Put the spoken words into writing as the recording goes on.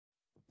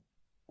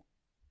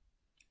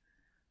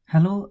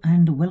Hello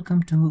and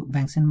welcome to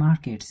Banks and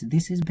Markets.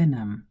 This is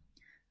Benham.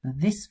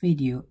 This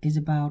video is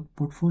about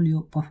portfolio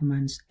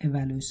performance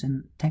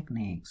evaluation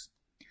techniques.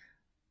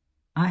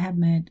 I have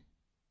made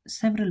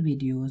several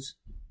videos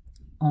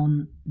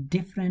on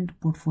different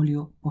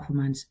portfolio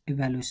performance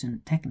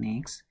evaluation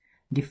techniques,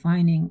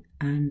 defining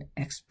and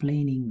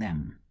explaining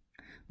them.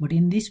 But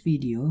in this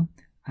video,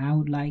 I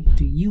would like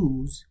to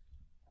use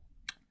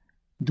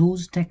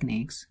those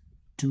techniques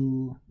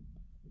to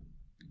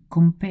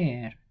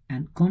compare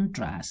and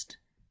contrast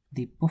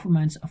the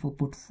performance of a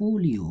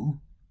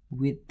portfolio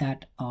with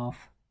that of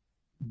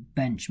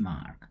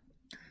benchmark.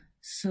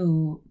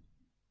 So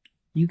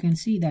you can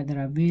see that there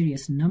are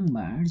various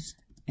numbers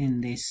in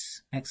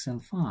this Excel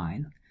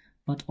file,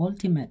 but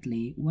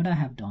ultimately what I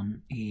have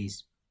done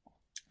is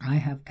I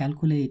have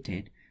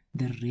calculated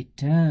the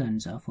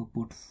returns of a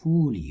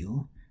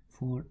portfolio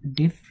for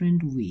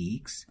different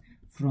weeks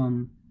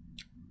from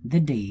the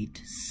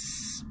date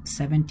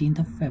 17th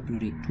of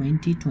February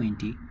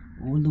 2020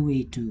 all the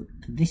way to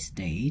this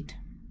date,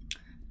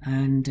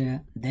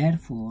 and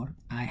therefore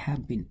I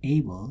have been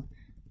able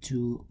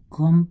to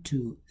come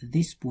to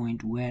this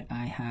point where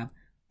I have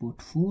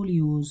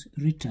portfolios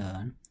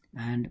return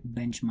and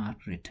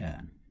benchmark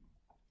return.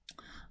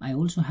 I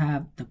also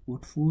have the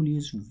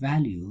portfolio's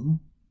value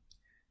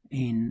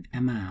in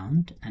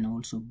amount and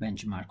also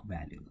benchmark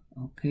value.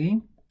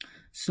 Okay,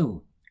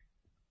 so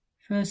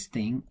first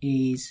thing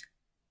is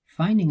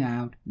finding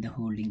out the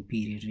holding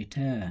period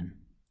return.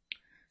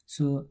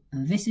 So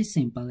this is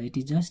simple. It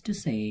is just to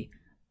say,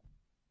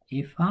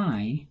 if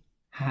I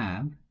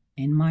have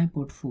in my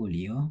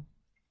portfolio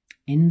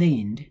in the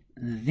end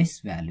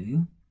this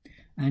value,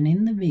 and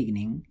in the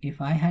beginning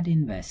if I had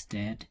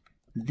invested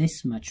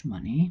this much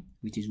money,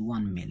 which is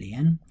 1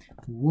 million,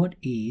 what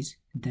is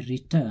the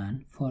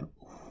return for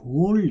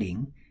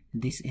holding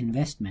this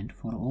investment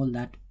for all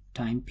that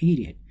time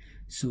period?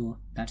 So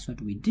that's what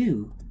we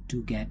do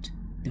to get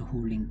the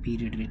holding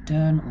period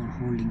return or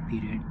holding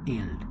period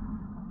yield.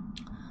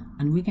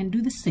 And we can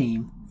do the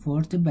same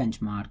for the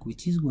benchmark,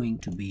 which is going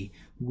to be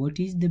what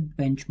is the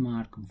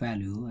benchmark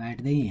value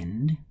at the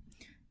end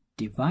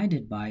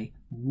divided by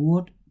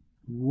what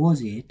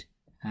was it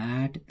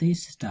at the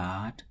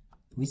start,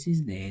 which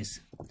is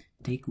this,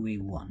 take away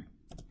 1.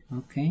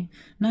 Okay,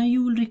 now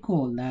you will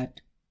recall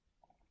that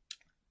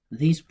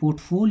these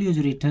portfolios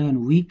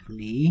return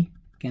weekly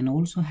can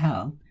also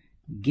help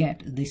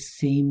get the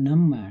same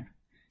number.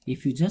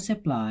 If you just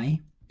apply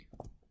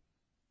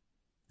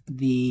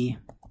the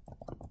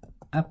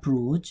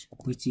approach,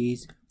 which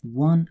is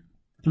 1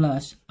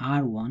 plus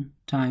R1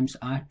 times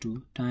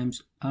R2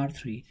 times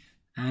R3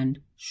 and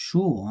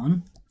so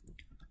on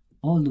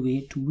all the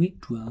way to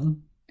week 12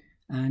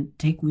 and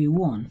take away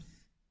 1,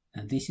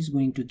 and this is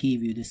going to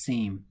give you the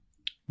same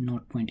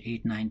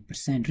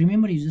 0.89%.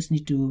 Remember, you just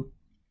need to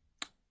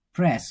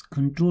press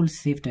Ctrl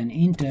Shift and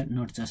enter,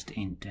 not just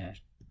enter.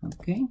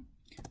 Okay,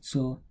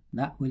 so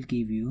that will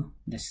give you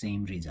the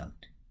same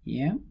result.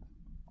 Yeah,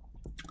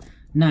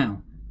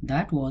 now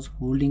that was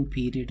holding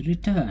period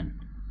return.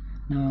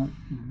 Now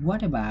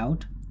what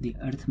about the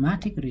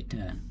arithmetic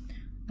return?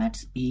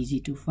 That's easy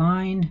to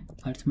find.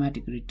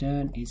 Arithmetic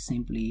return is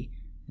simply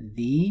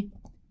the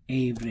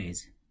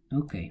average.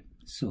 Okay,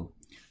 so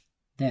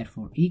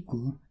therefore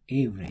equal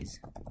average,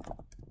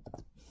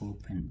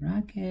 open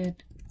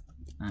bracket,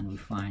 and we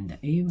find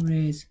the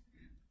average,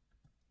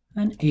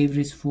 and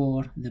average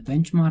for the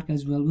benchmark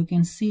as well. We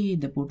can see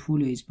the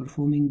portfolio is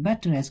performing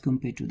better as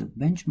compared to the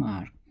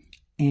benchmark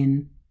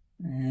in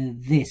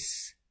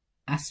this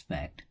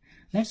aspect.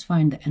 Let's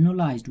find the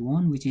annualized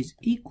one, which is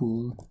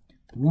equal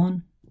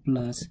 1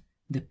 plus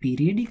the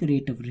periodic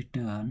rate of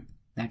return,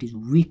 that is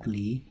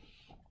weekly,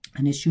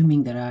 and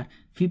assuming there are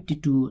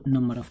 52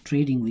 number of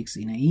trading weeks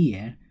in a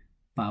year,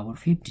 power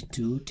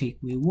 52, take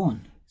away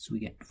 1, so we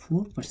get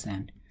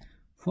 4%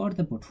 for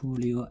the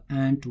portfolio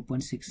and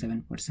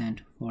 2.67%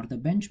 for the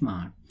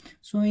benchmark.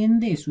 So in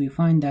this we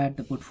find that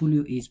the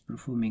portfolio is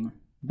performing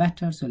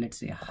better, so let's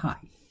say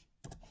high.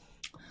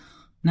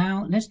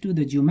 Now let's do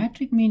the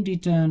geometric mean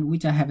return,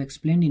 which I have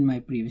explained in my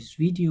previous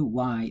video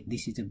why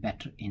this is a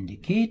better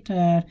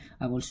indicator.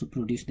 I've also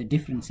produced the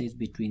differences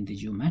between the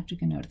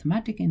geometric and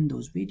arithmetic in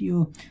those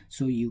videos,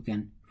 so you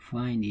can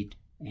find it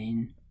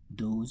in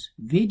those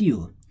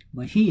videos.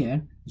 But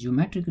here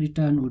geometric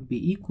return would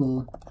be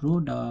equal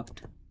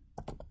product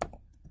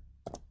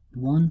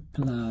 1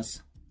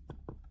 plus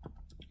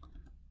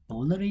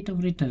all the rate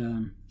of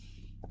return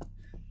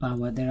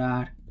power, there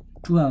are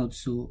 12,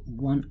 so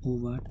 1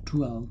 over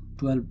 12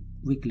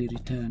 weekly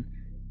return,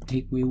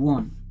 take away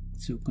 1,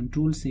 so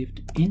Control Shift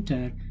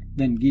enter,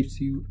 then gives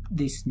you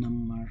this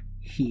number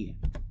here.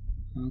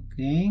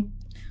 Okay,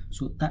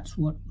 so that's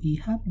what we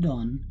have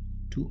done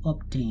to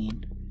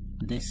obtain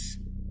this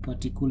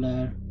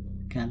particular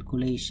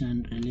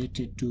calculation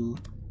related to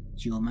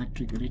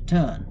geometric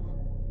return.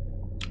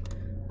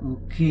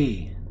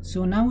 Okay,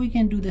 so now we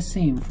can do the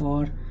same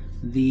for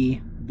the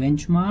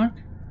benchmark.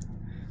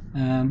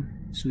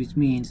 So which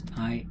means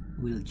I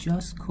will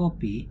just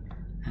copy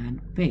and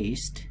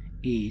paste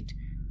it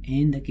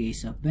in the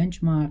case of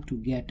benchmark to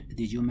get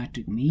the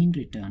geometric mean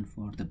return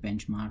for the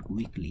benchmark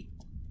weekly.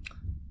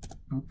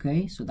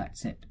 Okay, so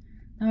that's it.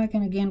 Now I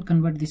can again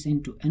convert this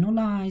into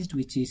annualized,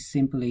 which is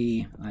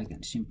simply, I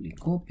can simply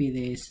copy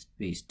this,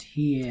 paste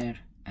here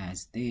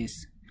as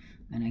this,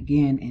 and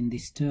again in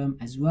this term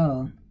as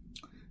well,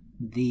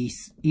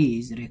 this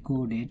is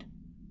recorded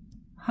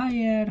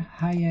higher.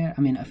 I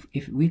mean,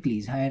 if weekly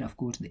is higher, of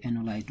course the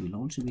annualized will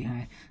also be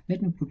higher.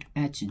 Let me put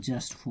H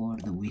just for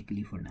the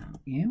weekly for now.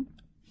 Yeah.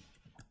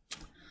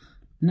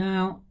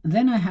 Now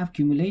then I have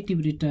cumulative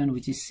return,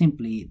 which is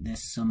simply the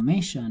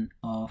summation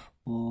of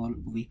all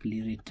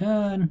weekly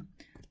return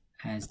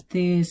as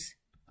this,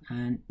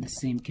 and the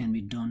same can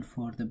be done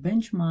for the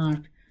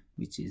benchmark,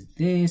 which is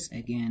this.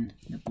 Again,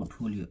 the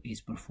portfolio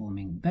is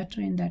performing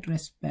better in that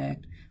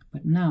respect.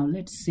 But now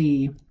let's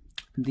see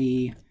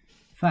the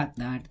fact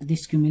that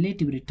this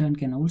cumulative return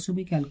can also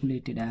be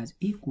calculated as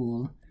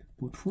equal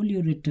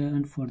portfolio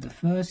return for the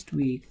first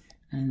week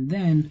and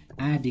then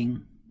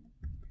adding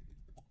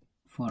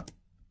for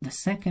the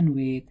second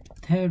week,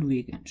 third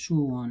week, and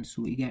so on.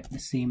 So we get the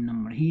same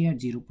number here,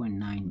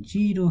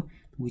 0.90,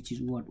 which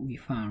is what we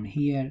found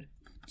here,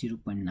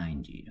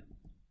 0.90.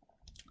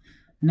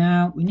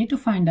 Now we need to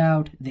find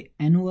out the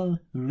annual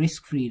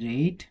risk-free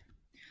rate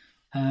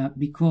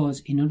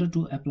because in order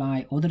to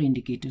apply other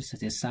indicators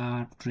such as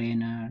Sharpe,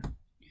 Trainer,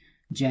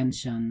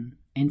 Jensen,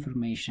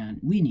 information,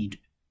 we need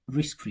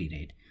risk-free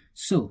rate.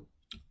 So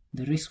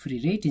the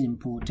risk-free rate is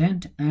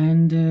important,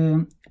 and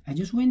I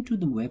just went to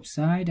the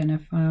website and I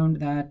found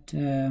that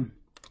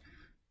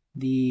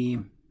the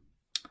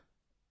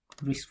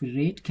risk-free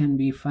rate can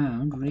be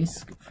found,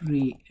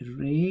 risk-free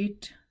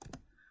rate,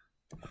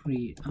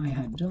 I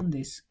had done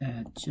this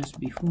just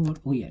before.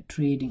 Oh yeah,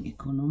 trading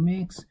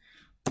economics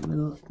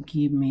will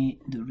give me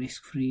the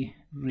risk-free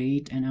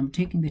rate, and I'm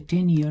taking the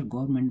 10-year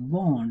government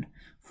bond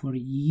for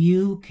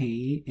UK.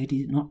 It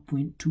is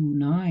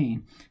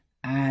 0.29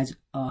 as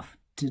of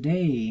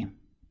today,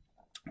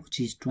 which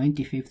is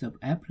 25th of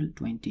April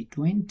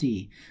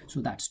 2020.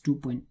 So that's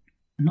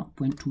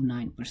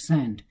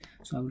 0.29%.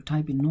 So I will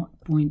type in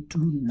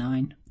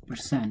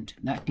 0.29%.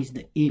 That is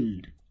the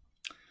yield.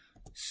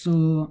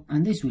 So,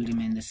 and this will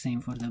remain the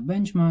same for the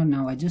benchmark.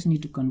 Now I just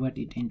need to convert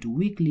it into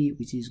weekly,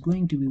 which is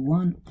going to be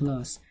 1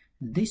 plus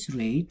this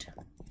rate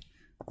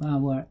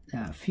power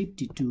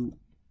 52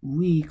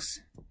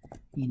 weeks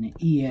in a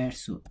year.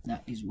 So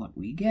that is what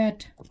we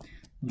get.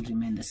 Will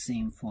remain the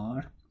same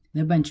for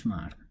the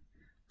benchmark.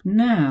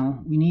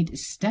 Now we need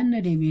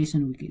standard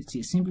deviation. We can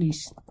see simply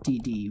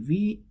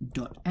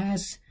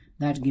TDV.S.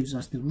 that gives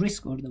us the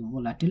risk or the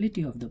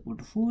volatility of the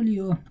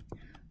portfolio,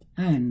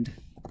 and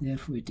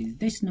therefore it is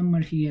this number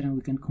here, and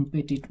we can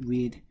compare it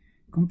with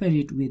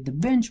the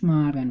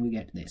benchmark, and we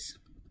get this.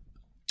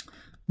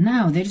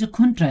 Now there is a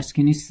contrast,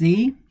 can you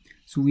see?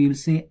 So we will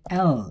say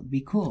L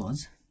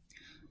because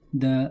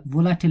the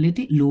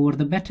volatility lower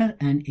the better,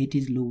 and it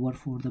is lower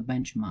for the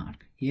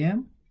benchmark.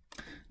 Yeah.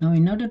 Now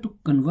in order to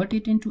convert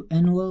it into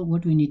annual,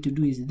 what we need to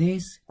do is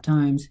this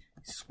times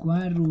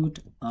square root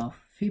of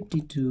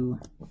 52,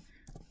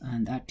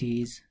 and that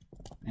is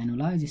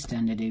annualized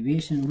standard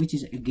deviation, which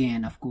is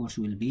again of course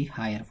will be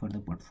higher for the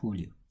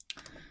portfolio.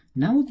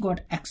 Now we've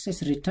got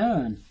excess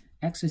return.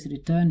 Excess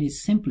return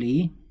is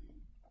simply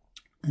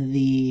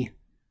the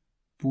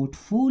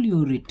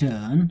portfolio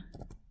return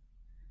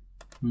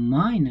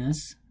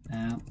minus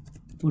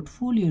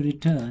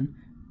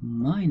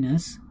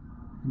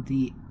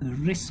the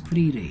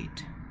risk-free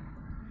rate,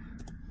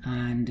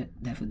 and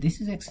therefore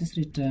this is excess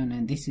return,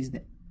 and this is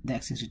the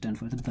excess return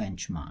for the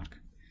benchmark.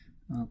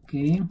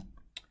 Okay.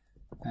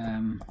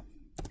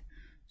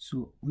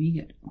 So we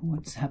get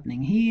what's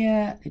happening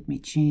here. Let me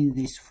change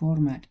this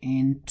format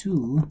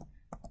into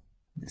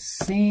the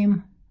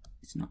same.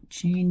 It's not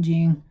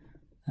changing.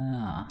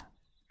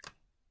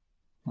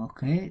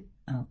 Okay.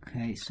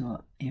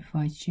 So if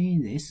I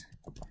change this,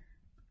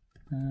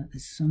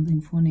 there's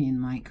something funny in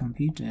my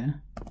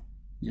computer.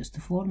 Just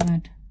the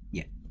format.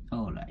 Yeah.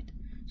 All right.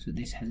 So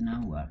this has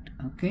now worked.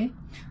 Okay.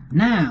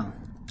 Now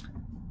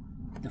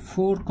the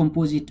 4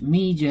 composite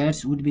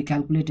measures would be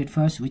calculated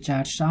first, which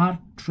are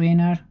Sharpe,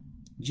 Trainer,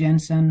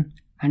 Jensen,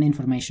 and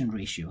information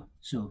ratio.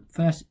 So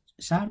first,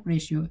 Sharpe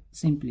ratio,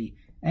 simply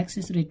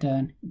excess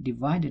return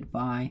divided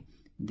by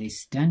the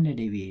standard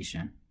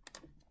deviation.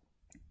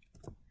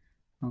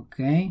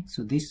 Okay,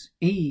 so this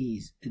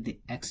is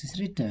the excess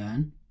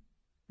return.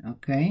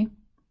 Okay,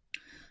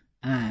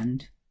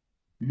 and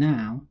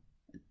now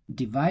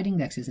dividing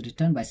the excess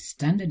return by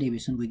standard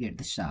deviation, we get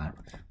the Sharpe.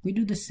 We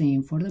do the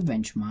same for the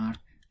benchmark.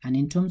 And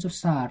in terms of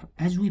Sharpe,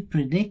 as we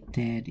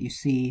predicted, you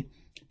see,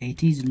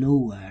 it is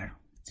lower.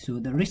 So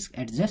the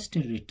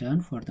risk-adjusted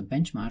return for the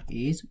benchmark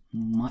is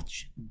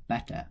much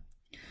better.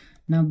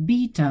 Now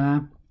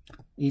beta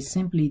is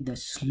simply the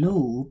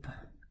slope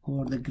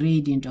or the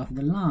gradient of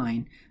the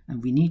line,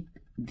 and we need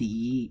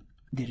the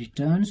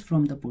returns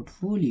from the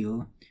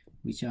portfolio,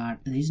 which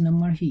are this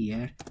number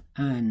here,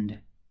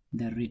 and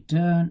the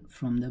return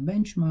from the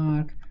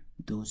benchmark,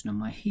 those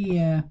number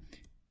here,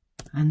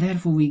 and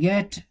therefore we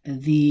get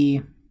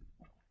the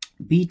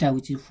beta,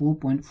 which is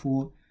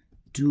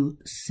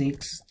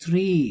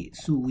 4.4263.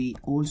 So we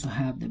also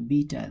have the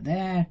beta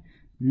there.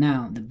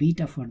 Now the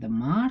beta for the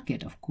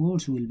market, of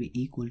course, will be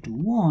equal to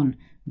 1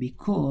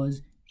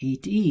 because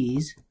it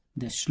is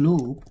the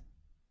slope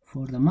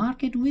for the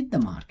market with the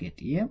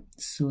market. Yeah,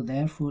 so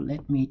therefore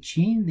let me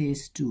change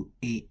this to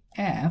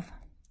AF,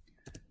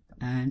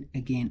 and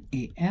again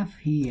AF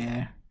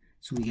here,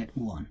 so we get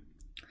 1.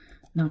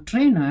 Now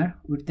trainer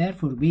would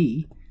therefore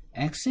be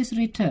excess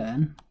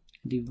return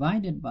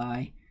divided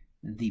by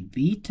the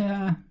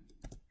beta,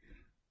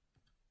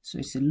 so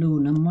it's a low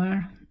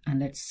number, and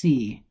let's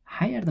see,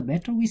 higher the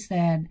better we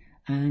said,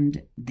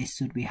 and this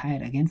should be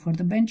higher again for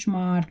the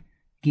benchmark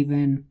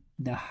given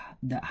the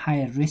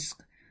higher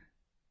risk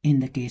in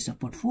the case of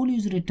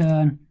portfolio's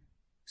return.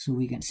 So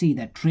we can see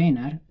that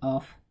trainer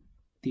of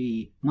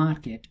the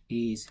market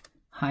is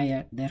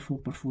higher, therefore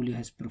portfolio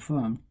has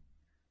performed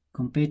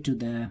compared to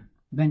the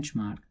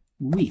benchmark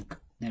weak,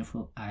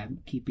 therefore I am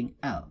keeping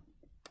L.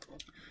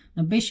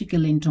 Now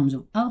basically in terms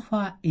of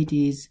alpha, it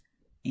is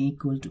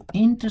equal to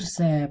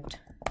intercept,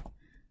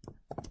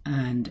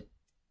 and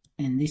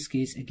in this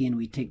case again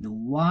we take the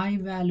Y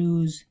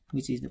values,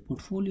 which is the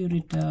portfolio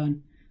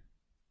return,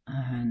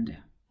 and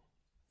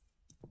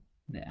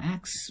the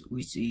X,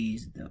 which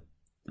is the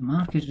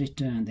market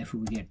return, therefore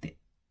we get the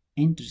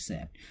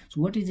intercept. So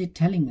what is it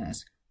telling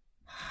us?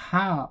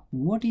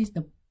 What is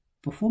the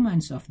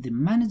performance of the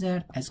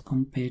manager as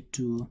compared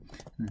to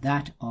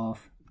that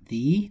of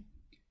the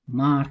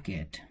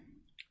market?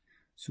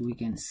 So we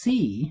can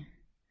see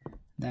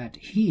that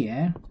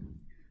here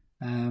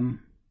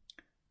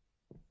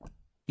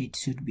it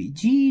should be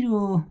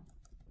 0,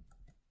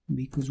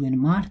 because when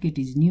market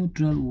is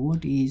neutral,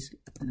 what is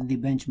the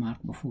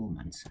benchmark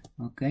performance?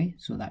 Okay,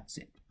 so that's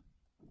it.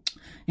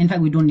 In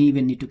fact, we don't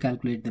even need to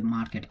calculate the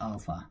market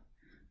alpha.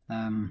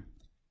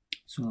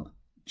 So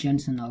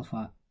Jensen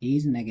alpha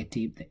is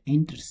negative, the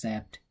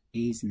intercept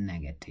is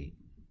negative.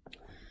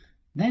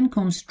 Then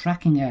comes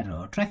tracking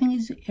error. Tracking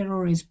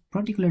error is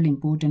particularly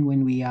important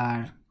when we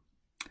are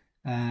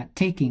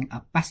taking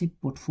a passive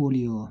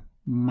portfolio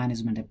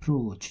management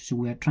approach. So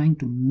we are trying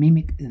to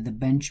mimic the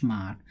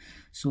benchmark.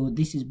 So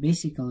this is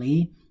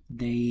basically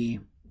the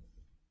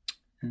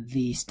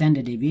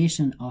standard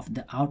deviation of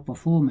the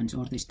outperformance,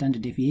 or the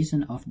standard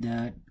deviation of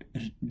the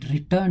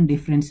return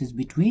differences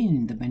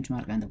between the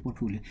benchmark and the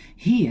portfolio.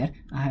 Here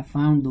I have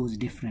found those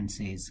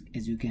differences.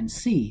 As you can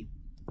see,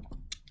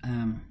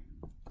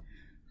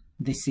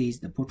 this is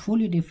the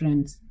portfolio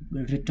difference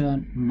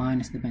return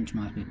minus the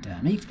benchmark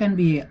return. It can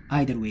be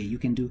either way. You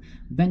can do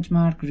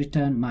benchmark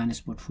return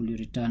minus portfolio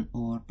return,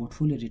 or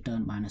portfolio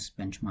return minus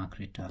benchmark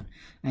return.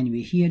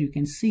 Anyway, here you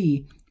can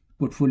see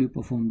portfolio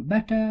performed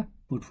better,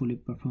 portfolio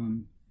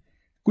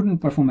couldn't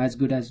perform as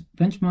good as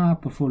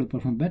benchmark, portfolio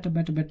performed better,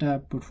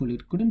 portfolio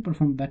couldn't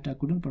perform better,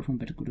 couldn't perform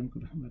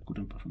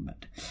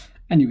better.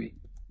 Anyway,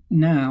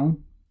 now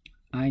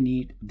I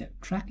need the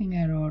tracking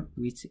error,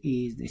 which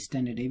is the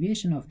standard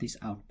deviation of this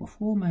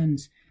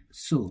outperformance.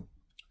 So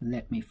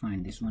let me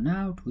find this one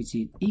out, which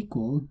is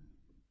equal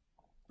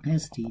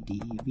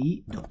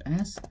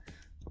stdv.s,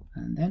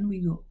 and then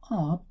we go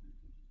up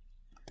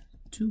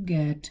to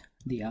get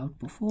the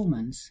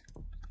outperformance,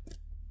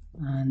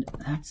 and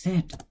that's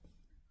it.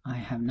 I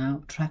have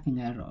now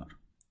tracking error.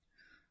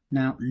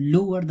 Now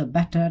lower the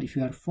better if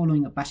you are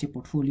following a passive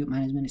portfolio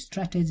management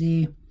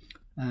strategy,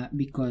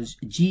 because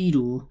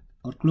 0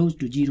 or close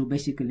to 0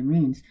 basically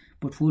means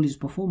portfolio's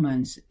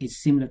performance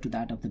is similar to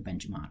that of the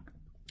benchmark.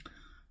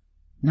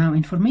 Now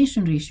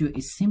information ratio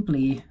is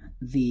simply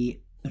the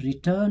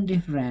return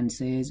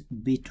differences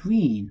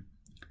between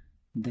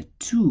the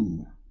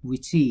two,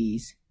 which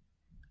is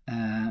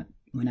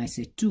when I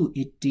say 2,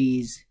 it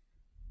is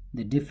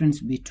the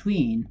difference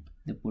between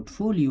the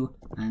portfolio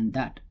and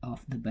that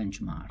of the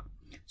benchmark.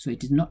 So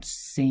it is not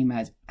same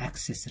as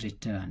excess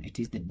return, it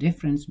is the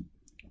difference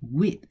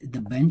with the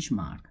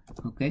benchmark.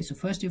 Okay, so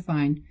first you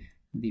find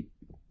the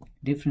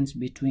difference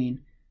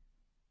between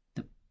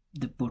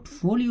the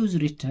portfolio's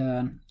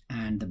return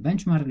and the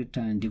benchmark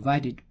return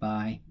divided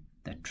by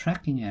the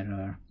tracking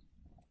error,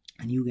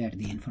 and you get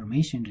the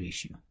information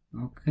ratio.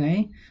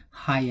 Okay,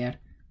 higher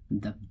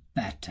the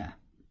better.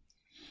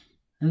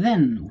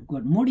 Then we've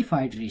got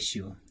modified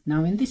ratio.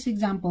 Now in this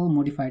example,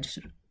 modified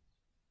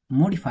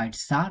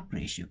Sharpe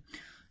ratio.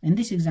 In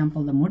this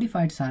example, the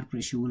modified Sharpe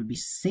ratio will be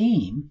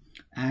same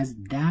as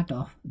that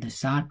of the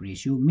Sharpe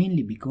ratio,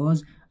 mainly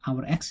because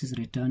our excess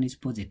return is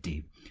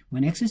positive.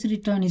 When excess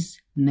return is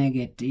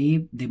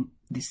negative, the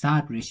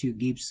Sharpe ratio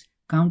gives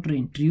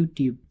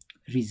counterintuitive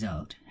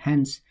result.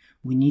 Hence,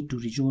 we need to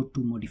resort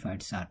to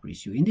modified Sharpe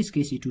ratio. In this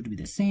case, it would be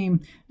the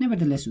same.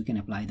 Nevertheless, we can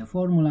apply the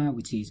formula,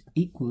 which is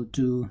equal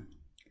to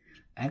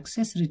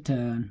excess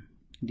return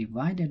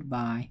divided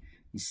by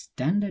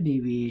standard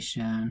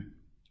deviation,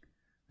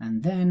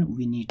 and then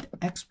we need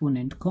the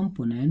exponent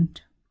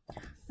component,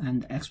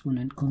 and the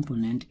exponent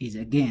component is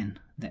again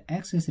the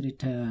excess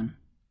return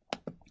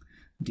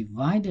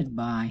divided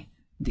by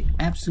the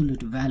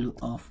absolute value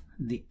of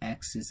the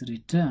excess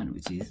return,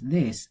 which is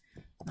this,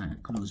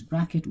 and close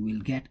bracket,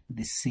 we'll get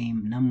the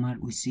same number,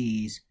 which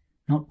is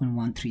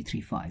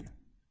 0.1335.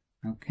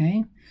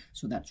 okay,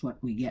 so that's what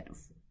we get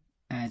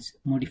as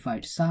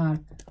modified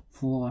Sharpe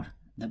for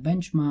the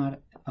benchmark.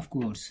 Of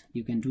course,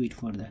 you can do it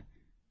for the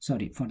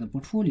for the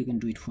portfolio, you can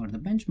do it for the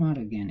benchmark.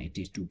 Again, it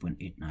is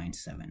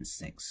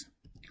 2.8976.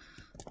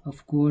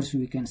 Of course,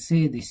 we can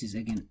say this is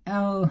again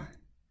L.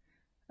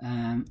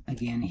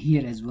 Again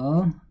here as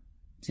well,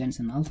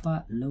 Jensen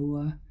alpha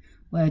lower,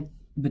 but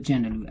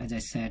generally, as I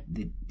said,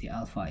 the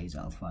alpha is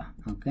alpha.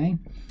 Okay,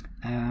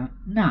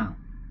 now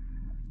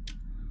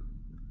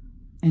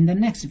in the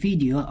next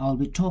video I'll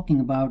be talking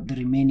about the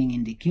remaining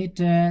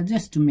indicator,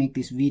 just to make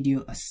this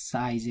video a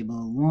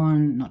sizable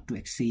one, not to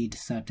exceed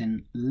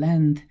certain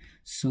length.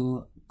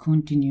 So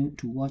continue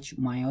to watch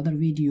my other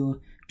video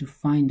to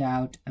find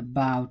out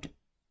about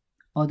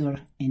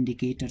other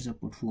indicators of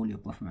portfolio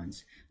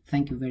performance.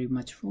 Thank you very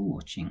much for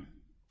watching.